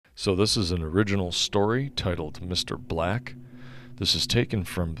So this is an original story titled Mr. Black. This is taken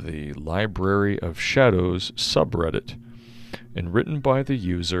from the Library of Shadows subreddit and written by the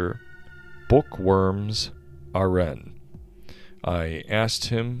user BookwormsRN. I asked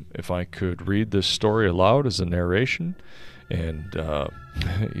him if I could read this story aloud as a narration, and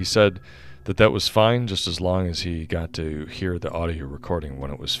he said that was fine just as long as he got to hear the audio recording when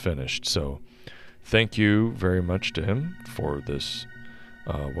it was finished. So thank you very much to him for this,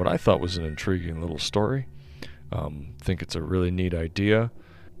 what I thought was an intriguing little story. Think it's a really neat idea.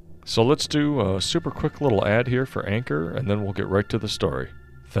 So let's do a super quick little ad here for Anchor, and then we'll get right to the story.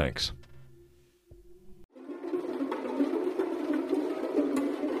 Thanks.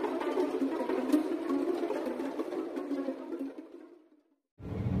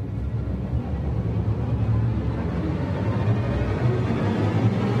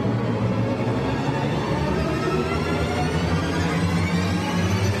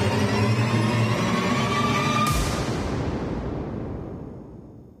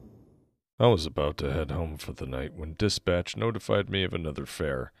 I was about to head home for the night when dispatch notified me of another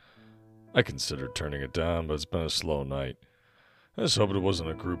fare. I considered turning it down, but it's been a slow night. I just hoped it wasn't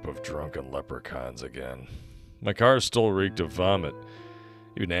a group of drunken leprechauns again. My car still reeked of vomit,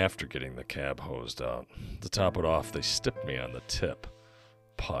 even after getting the cab hosed out. To top it off, they stiffed me on the tip.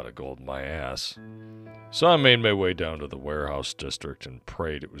 Pot of gold my ass. So I made my way down to the warehouse district and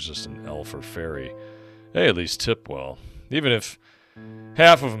prayed it was just an elf or fairy. They at least tip well, even if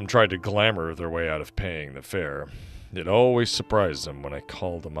half of them tried to glamour their way out of paying the fare. It always surprised them when I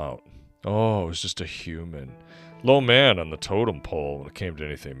called them out. Oh, it was just a human. Low man on the totem pole when it came to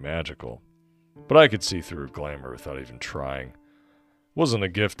anything magical. But I could see through glamour without even trying. Wasn't a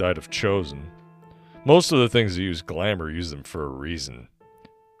gift I'd have chosen. Most of the things that use glamour use them for a reason.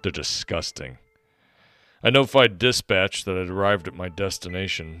 They're disgusting. I notified dispatch that I'd arrived at my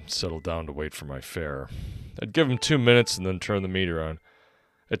destination, settled down to wait for my fare. I'd give him 2 minutes and then turn the meter on.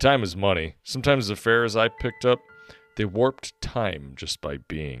 Time is money. Sometimes the fares I picked up, they warped time just by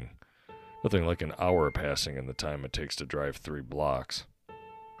being. Nothing like an hour passing in the time it takes to drive 3 blocks.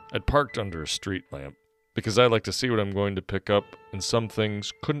 I'd parked under a street lamp, because I like to see what I'm going to pick up, and some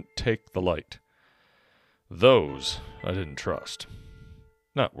things couldn't take the light. Those I didn't trust.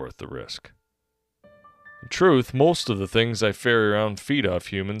 Not worth the risk. In truth, most of the things I ferry around feed off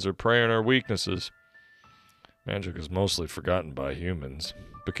humans or prey on our weaknesses. Magic is mostly forgotten by humans,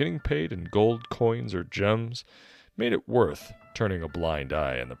 but getting paid in gold coins or gems made it worth turning a blind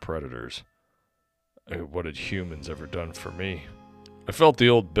eye on the predators. What had humans ever done for me? I felt the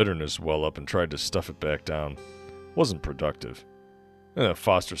old bitterness well up and tried to stuff it back down. Wasn't productive. And the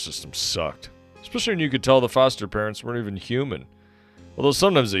foster system sucked, especially when you could tell the foster parents weren't even human. Although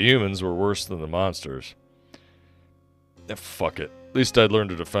sometimes the humans were worse than the monsters. Fuck it. At least I'd learned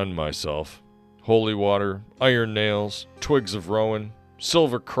to defend myself. Holy water, iron nails, twigs of rowan,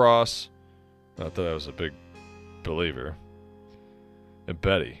 silver cross. Not that I was a big believer. And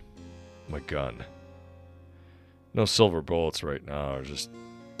Betty, my gun. No silver bullets right now are just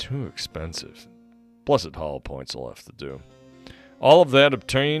too expensive. Blessed hollow points will have to do. All of that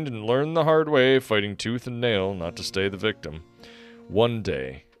obtained and learned the hard way, fighting tooth and nail not to stay the victim. One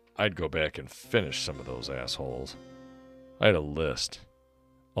day, I'd go back and finish some of those assholes. I had a list.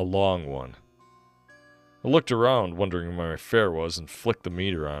 A long one. I looked around, wondering where my fare was, and flicked the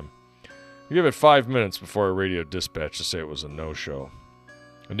meter on. I gave it 5 minutes before I radioed dispatch to say it was a no-show.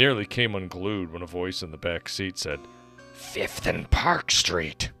 I nearly came unglued when a voice in the back seat said, 5th and Park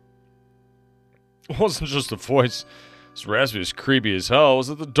Street. It wasn't just a voice. As raspy as creepy as hell was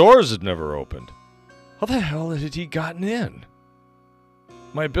that the doors had never opened. How the hell had he gotten in?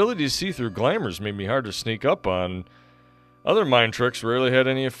 My ability to see through glamours made me hard to sneak up on. Other mind tricks rarely had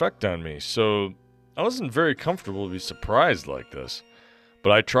any effect on me, so I wasn't very comfortable to be surprised like this.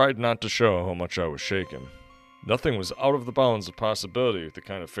 But I tried not to show how much I was shaken. Nothing was out of the bounds of possibility with the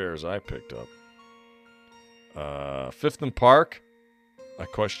kind of fares I picked up. 5th and Park? I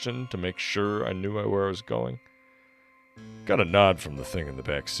questioned to make sure I knew where I was going. Got a nod from the thing in the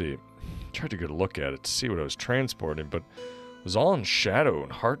back seat. Tried to get a look at it to see what I was transporting, but it was all in shadow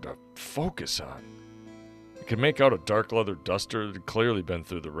and hard to focus on. I could make out a dark leather duster that had clearly been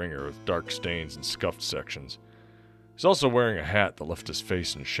through the ringer with dark stains and scuffed sections. He was also wearing a hat that left his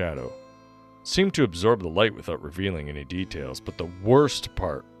face in shadow. It seemed to absorb the light without revealing any details, but the worst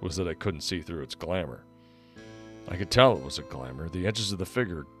part was that I couldn't see through its glamour. I could tell it was a glamour. The edges of the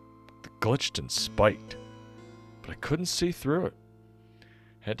figure glitched and spiked, but I couldn't see through it.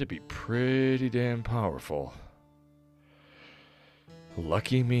 Had to be pretty damn powerful.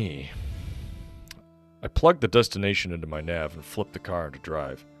 Lucky me. I plugged the destination into my nav and flipped the car into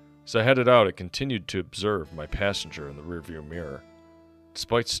drive. As I headed out, I continued to observe my passenger in the rearview mirror.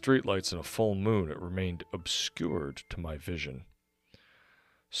 Despite streetlights and a full moon, it remained obscured to my vision.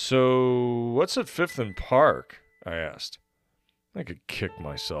 "So, what's at 5th and Park?" I asked. I could kick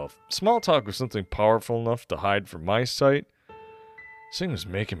myself. Small talk was something powerful enough to hide from my sight. This thing was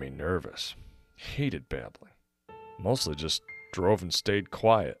making me nervous. Hated babbling. Mostly just drove and stayed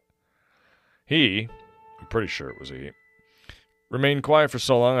quiet. He, I'm pretty sure it was he, remained quiet for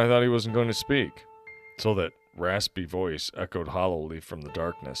so long I thought he wasn't going to speak. So that raspy voice echoed hollowly from the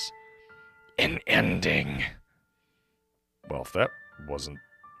darkness. "An ending." Well, if that wasn't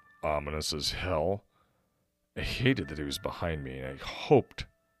ominous as hell. I hated that he was behind me, and I hoped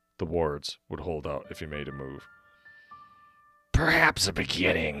the wards would hold out if he made a move. "Perhaps a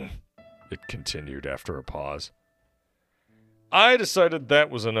beginning," it continued after a pause. I decided that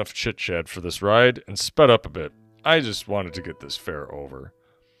was enough chit-chat for this ride and sped up a bit. I just wanted to get this fare over.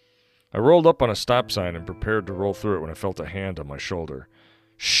 I rolled up on a stop sign and prepared to roll through it when I felt a hand on my shoulder.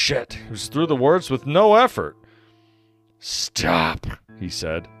 Shit, it was through the wards with no effort. "Stop," he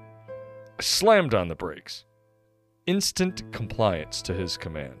said. I slammed on the brakes. Instant compliance to his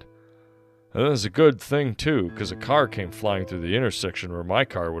command. And that was a good thing, too, because a car came flying through the intersection where my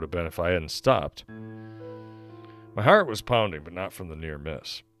car would have been if I hadn't stopped. My heart was pounding, but not from the near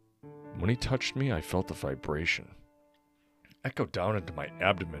miss. When he touched me, I felt the vibration. It echoed down into my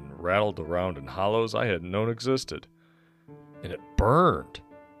abdomen and rattled around in hollows I hadn't known existed. And it burned.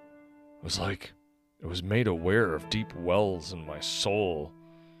 It was like I was made aware of deep wells in my soul.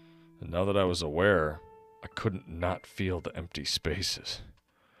 And now that I was aware, I couldn't not feel the empty spaces.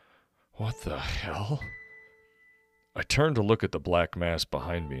 What the hell? I turned to look at the black mass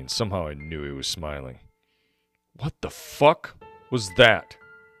behind me, and somehow I knew he was smiling. What the fuck was that?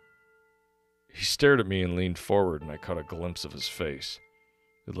 He stared at me and leaned forward, and I caught a glimpse of his face.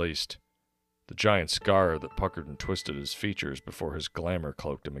 At least, the giant scar that puckered and twisted his features before his glamour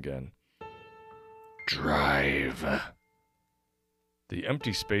cloaked him again. "Drive." The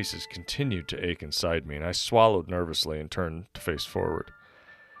empty spaces continued to ache inside me, and I swallowed nervously and turned to face forward.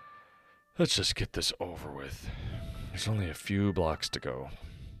 Let's just get this over with. There's only a few blocks to go.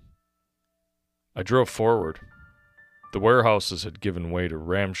 I drove forward. The warehouses had given way to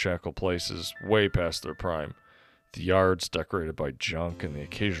ramshackle places way past their prime, the yards decorated by junk and the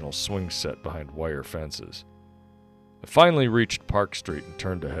occasional swing set behind wire fences. I finally reached Park Street and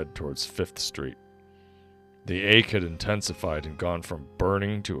turned to head towards 5th Street. The ache had intensified and gone from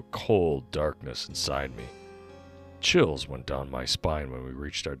burning to a cold darkness inside me. Chills went down my spine when we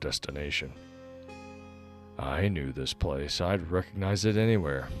reached our destination. I knew this place. I'd recognize it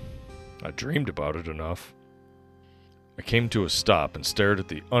anywhere. I dreamed about it enough. I came to a stop and stared at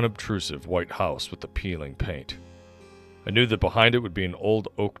the unobtrusive white house with the peeling paint. I knew that behind it would be an old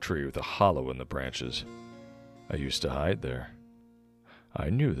oak tree with a hollow in the branches. I used to hide there. I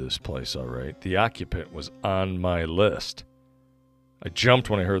knew this place all right. The occupant was on my list. I jumped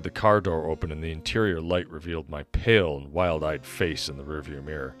when I heard the car door open and the interior light revealed my pale and wild-eyed face in the rearview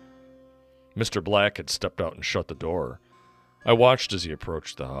mirror. Mr. Black had stepped out and shut the door. I watched as he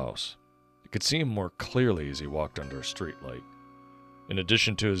approached the house. I could see him more clearly as he walked under a streetlight. In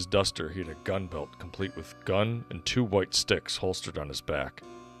addition to his duster, he had a gun belt complete with gun and 2 white sticks holstered on his back.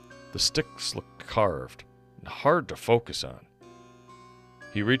 The sticks looked carved and hard to focus on.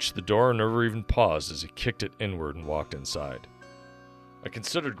 He reached the door and never even paused as he kicked it inward and walked inside. I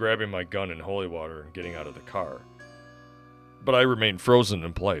considered grabbing my gun and holy water and getting out of the car. But I remained frozen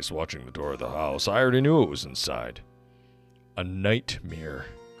in place watching the door of the house. I already knew it was inside. A nightmare.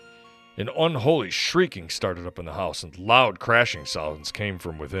 An unholy shrieking started up in the house and loud crashing sounds came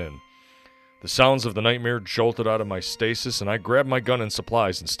from within. The sounds of the nightmare jolted out of my stasis and I grabbed my gun and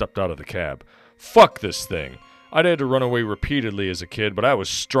supplies and stepped out of the cab. Fuck this thing. I'd had to run away repeatedly as a kid, but I was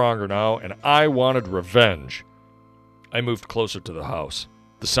stronger now, and I wanted revenge. I moved closer to the house.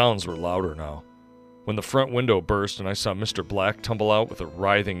 The sounds were louder now. When the front window burst and I saw Mr. Black tumble out with a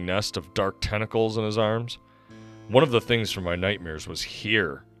writhing nest of dark tentacles in his arms, one of the things from my nightmares was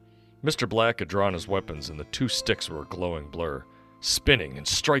here. Mr. Black had drawn his weapons, and the 2 sticks were a glowing blur, spinning and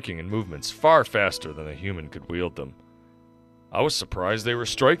striking in movements far faster than a human could wield them. I was surprised they were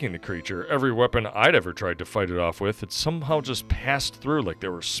striking the creature. Every weapon I'd ever tried to fight it off with had somehow just passed through like they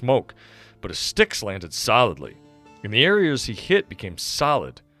were smoke, but his sticks landed solidly, and the areas he hit became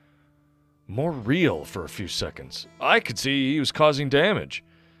solid. More real for a few seconds. I could see he was causing damage,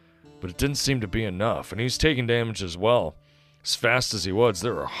 but it didn't seem to be enough, and he was taking damage as well. As fast as he was,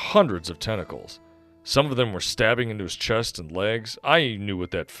 there were hundreds of tentacles. Some of them were stabbing into his chest and legs. I knew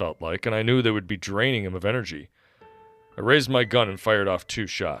what that felt like, and I knew they would be draining him of energy. I raised my gun and fired off 2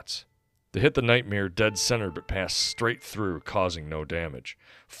 shots. They hit the nightmare dead center but passed straight through, causing no damage.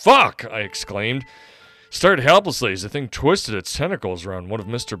 "Fuck!" I exclaimed. Started helplessly as the thing twisted its tentacles around one of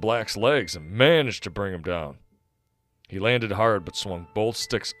Mr. Black's legs and managed to bring him down. He landed hard but swung both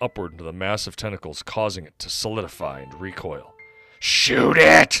sticks upward into the massive tentacles, causing it to solidify and recoil. "Shoot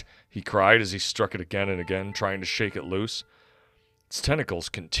it!" he cried as he struck it again and again, trying to shake it loose. Its tentacles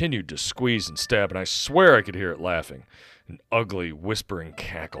continued to squeeze and stab, and I swear I could hear it laughing, an ugly, whispering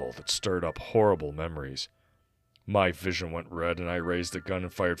cackle that stirred up horrible memories. My vision went red, and I raised the gun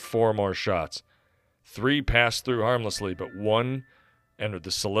and fired 4 more shots. 3 passed through harmlessly, but 1 entered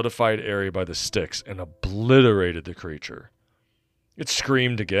the solidified area by the sticks and obliterated the creature. It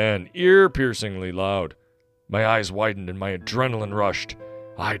screamed again, ear-piercingly loud. My eyes widened and my adrenaline rushed.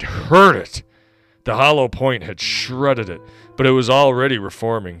 I'd heard it! The hollow point had shredded it, but it was already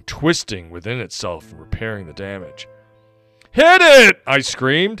reforming, twisting within itself and repairing the damage. "Hit it!" I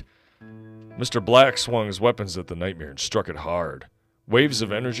screamed. Mr. Black swung his weapons at the nightmare and struck it hard. Waves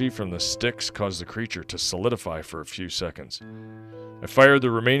of energy from the sticks caused the creature to solidify for a few seconds. I fired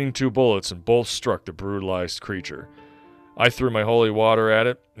the remaining 2 bullets and both struck the brutalized creature. I threw my holy water at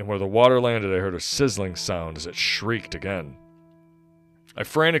it, and where the water landed I heard a sizzling sound as it shrieked again. I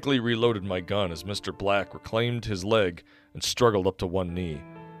frantically reloaded my gun as Mr. Black reclaimed his leg and struggled up to one knee.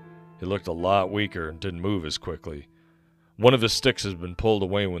 He looked a lot weaker and didn't move as quickly. One of his sticks had been pulled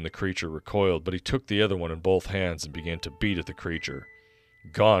away when the creature recoiled, but he took the other one in both hands and began to beat at the creature.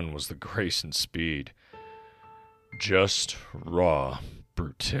 Gone was the grace and speed. Just raw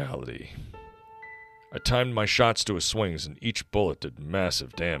brutality. I timed my shots to his swings, and each bullet did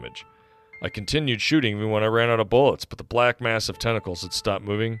massive damage. I continued shooting even when I ran out of bullets, but the black mass of tentacles had stopped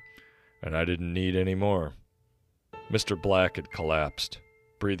moving, and I didn't need any more. Mr. Black had collapsed,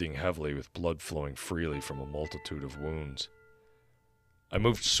 breathing heavily with blood flowing freely from a multitude of wounds. I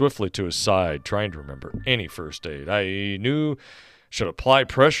moved swiftly to his side, trying to remember any first aid. I knew I should apply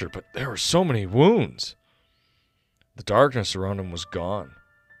pressure, but there were so many wounds. The darkness around him was gone.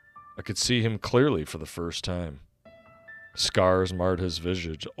 I could see him clearly for the first time. Scars marred his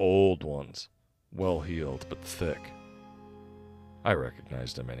visage, old ones, well healed but thick. I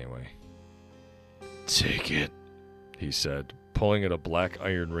recognized him anyway. "Take it," he said, pulling at a black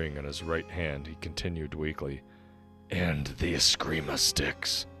iron ring on his right hand. He continued weakly, "And the Eskrima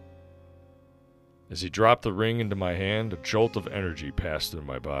sticks." As he dropped the ring into my hand, a jolt of energy passed through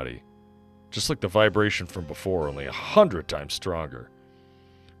my body. Just like the vibration from before, only 100 times stronger.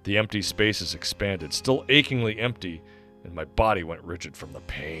 The empty spaces expanded, still achingly empty, and my body went rigid from the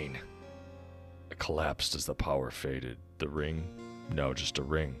pain. I collapsed as the power faded. The ring? No, just a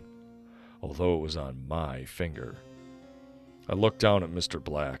ring. Although it was on my finger. I looked down at Mr.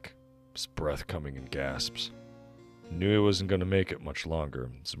 Black, his breath coming in gasps. I knew he wasn't going to make it much longer.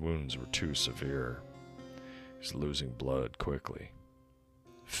 His wounds were too severe. He's losing blood quickly.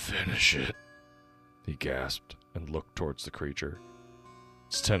 "Finish it," he gasped and looked towards the creature.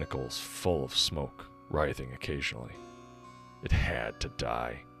 Its tentacles full of smoke, writhing occasionally. It had to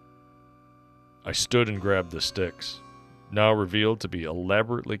die. I stood and grabbed the sticks, now revealed to be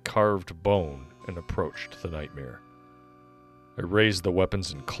elaborately carved bone, and approached the nightmare. I raised the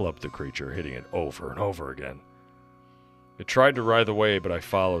weapons and clubbed the creature, hitting it over and over again. It tried to writhe away, but I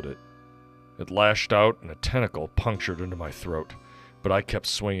followed it. It lashed out, and a tentacle punctured into my throat, but I kept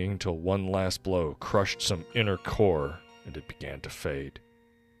swinging till one last blow crushed some inner core, and it began to fade.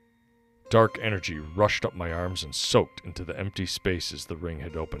 Dark energy rushed up my arms and soaked into the empty spaces the ring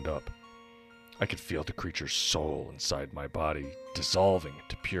had opened up. I could feel the creature's soul inside my body, dissolving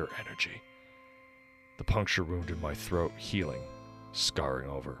into pure energy. The puncture wound in my throat healing, scarring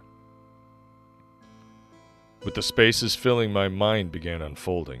over. With the spaces filling, my mind began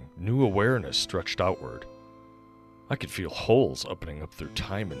unfolding. New awareness stretched outward. I could feel holes opening up through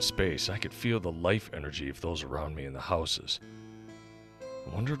time and space. I could feel the life energy of those around me in the houses.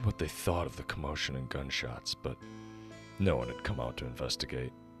 I wondered what they thought of the commotion and gunshots, but no one had come out to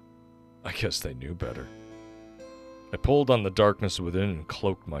investigate. I guess they knew better. I pulled on the darkness within and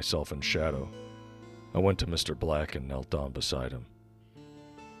cloaked myself in shadow. I went to Mr. Black and knelt down beside him.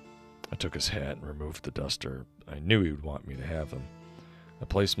 I took his hat and removed the duster. I knew he would want me to have them. I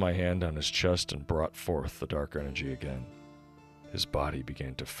placed my hand on his chest and brought forth the dark energy again. His body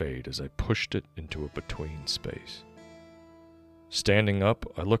began to fade as I pushed it into a between space. Standing up,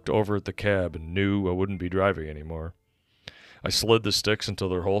 I looked over at the cab and knew I wouldn't be driving anymore. I slid the sticks into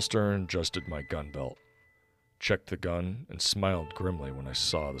their holster and adjusted my gun belt, checked the gun, and smiled grimly when I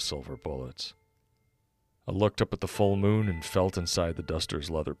saw the silver bullets. I looked up at the full moon and felt inside the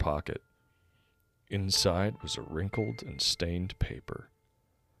duster's leather pocket. Inside was a wrinkled and stained paper.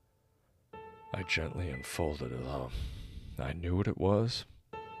 I gently unfolded it. I knew what it was.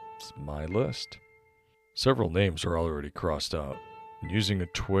 It's my list. Several names were already crossed out. And using a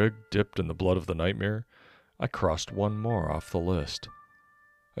twig dipped in the blood of the nightmare, I crossed one more off the list.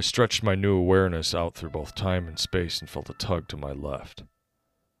 I stretched my new awareness out through both time and space and felt a tug to my left.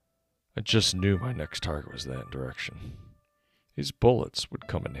 I just knew my next target was that direction. These bullets would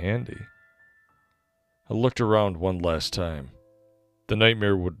come in handy. I looked around one last time. The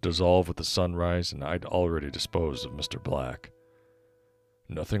nightmare would dissolve with the sunrise, and I'd already disposed of Mr. Black.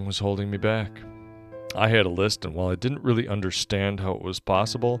 Nothing was holding me back. I had a list, and while I didn't really understand how it was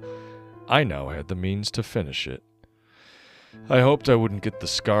possible, I now had the means to finish it. I hoped I wouldn't get the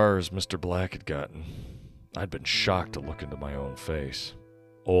scars Mr. Black had gotten. I'd been shocked to look into my own face.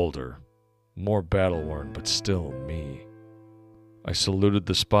 Older, more battle-worn, but still me. I saluted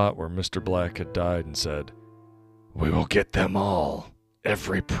the spot where Mr. Black had died and said, "We will get them all,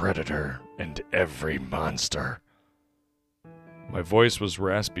 every predator and every monster." My voice was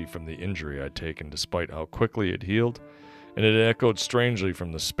raspy from the injury I'd taken despite how quickly it healed, and it echoed strangely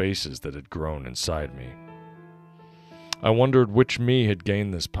from the spaces that had grown inside me. I wondered which me had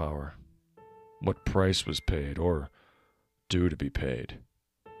gained this power, what price was paid or due to be paid.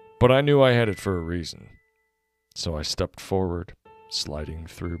 But I knew I had it for a reason, so I stepped forward, sliding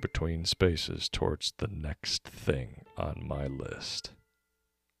through between spaces towards the next thing on my list.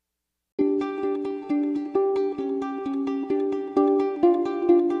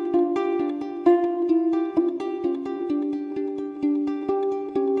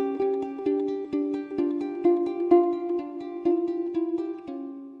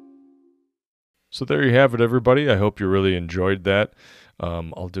 So there you have it, everybody. I hope you really enjoyed that.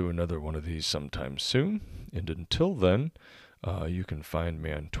 I'll do another one of these sometime soon. And until then, you can find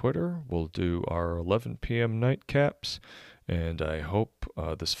me on Twitter. We'll do our 11 p.m. nightcaps. And I hope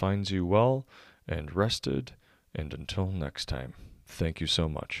this finds you well and rested. And until next time, thank you so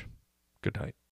much. Good night.